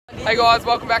Hey guys,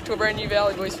 welcome back to a brand new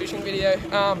Valley Boys fishing video.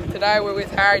 Today we're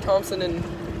with Harry Thompson and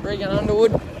Regan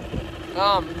Underwood.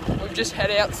 We've just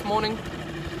head out this morning.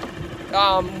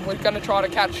 We're going to try to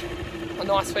catch a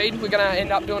nice feed. We're going to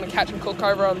end up doing a catch and cook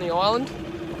over on the island,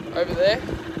 over there.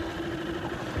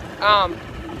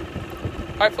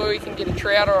 Hopefully we can get a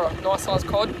trout or a nice sized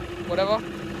cod, whatever.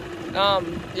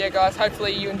 Yeah guys,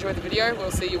 hopefully you enjoyed the video. We'll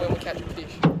see you when we catch a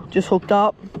fish. Just hooked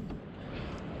up.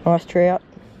 Nice trout.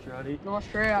 Nice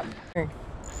trout.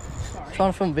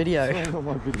 Trying to film video.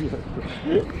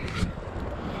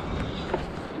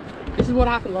 This is what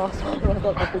happened last time when I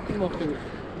got the hook in my foot.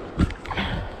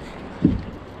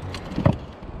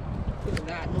 Look at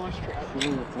that, nice trout.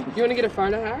 You want to get a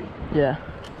photo, Harry? Yeah.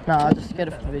 No, I'll just get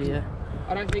it for the video.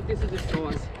 I don't think this is the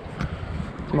size.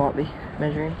 Might be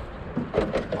measuring.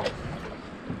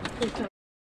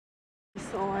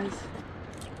 Size.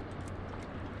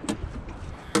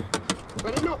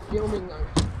 But it's not filming though.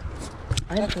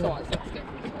 That's size, that's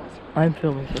definitely size. I'm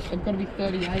filming this. It's got to be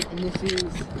 38 and this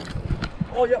is...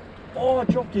 Oh, yep. Oh, I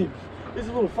dropped him. This is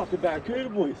a little fucking barracuda,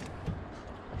 boys.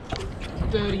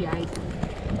 38.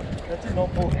 That did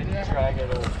not pull any drag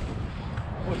at all.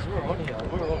 Boys, we're on here.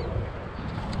 We're on.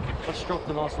 I just dropped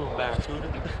a nice little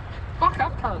barracuda. Fuck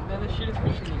up, cunt. They're the shittest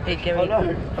fish in here. Hey, give me.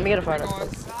 Let me get a photo. Guys,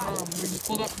 we just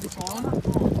pulled up to this island.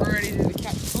 We're ready to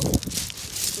catch a cook.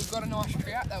 We've got a nice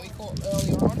trout that we caught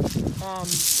earlier on.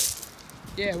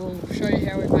 Yeah, we'll show you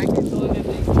how we make it. It's a little bit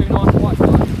these two nice white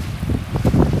bugs.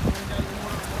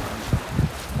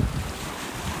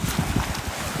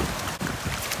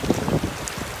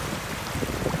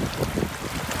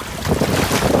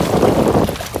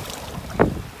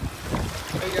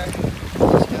 There you go.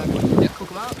 Let's go. Yeah, cook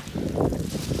them up.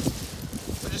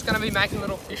 We're just going to be making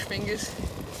little fish fingers.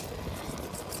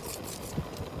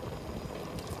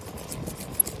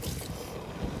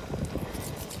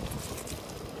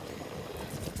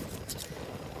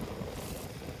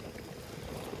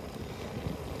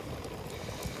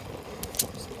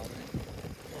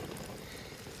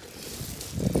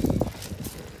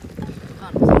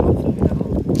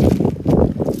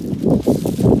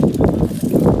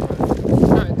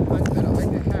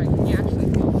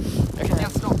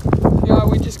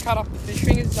 Cut up the fish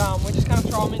fingers. We're just going to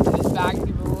throw them into this bag and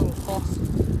give them a little toss,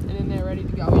 and then they're ready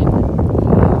to go in.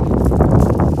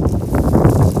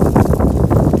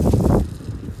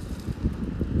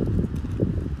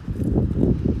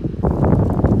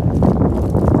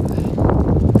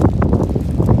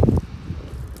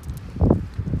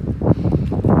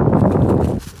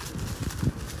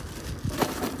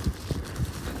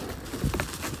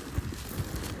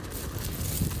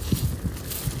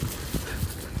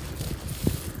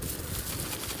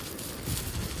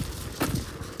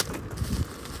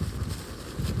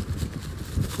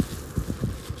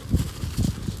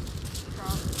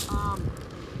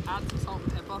 Add some salt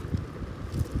and pepper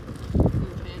to the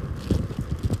pan.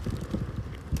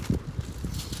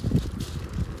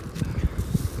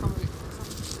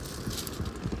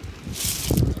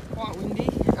 Quite windy.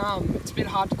 It's a bit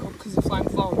hard to cook because the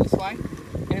flame's flowing this way,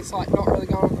 and it's like not really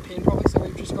going on the pan properly. So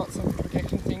we've just got some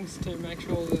protection things to make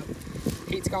sure the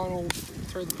heat's going all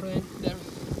through the pan. They're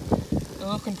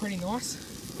looking pretty nice.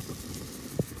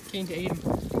 Keen to eat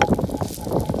them.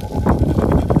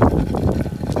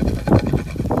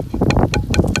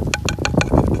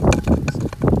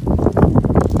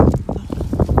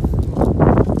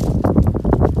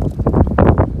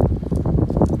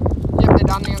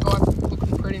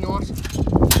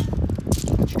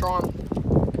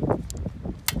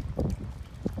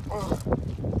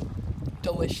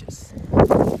 Delicious.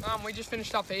 We just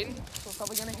finished up eating, so we're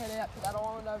probably going to head out to that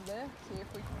island over there, see if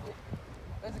we can get...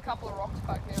 There's a couple of rocks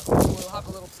poking out, so we'll have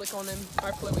a little flick on them.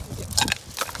 Hopefully we can get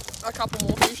a couple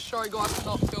more fish. Sorry guys for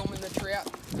not filming the trout.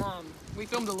 We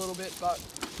filmed a little bit, but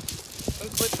it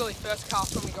was literally first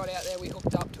cast when we got out there, we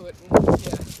hooked up to it, and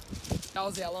yeah, that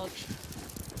was our lunch.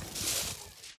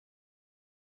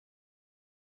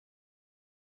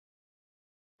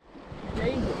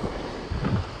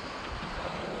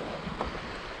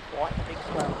 White big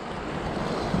swell.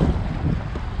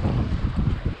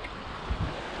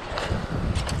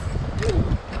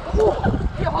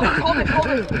 Hold it.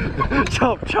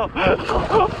 Chop.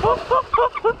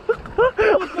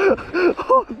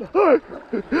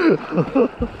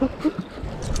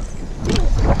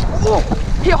 Oh,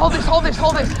 here, hold this.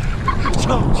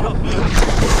 Chop.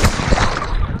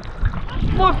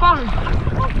 More fun.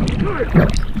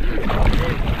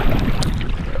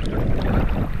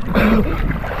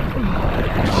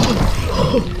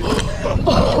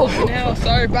 Now,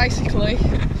 so basically,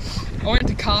 I went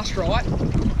to cast right,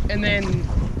 and then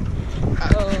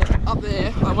up up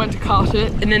there, I went to cast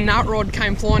it, and then that rod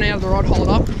came flying out of the rod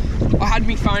holder. I had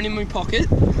my phone in my pocket,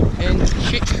 and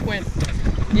shit just went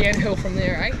downhill from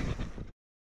there, eh?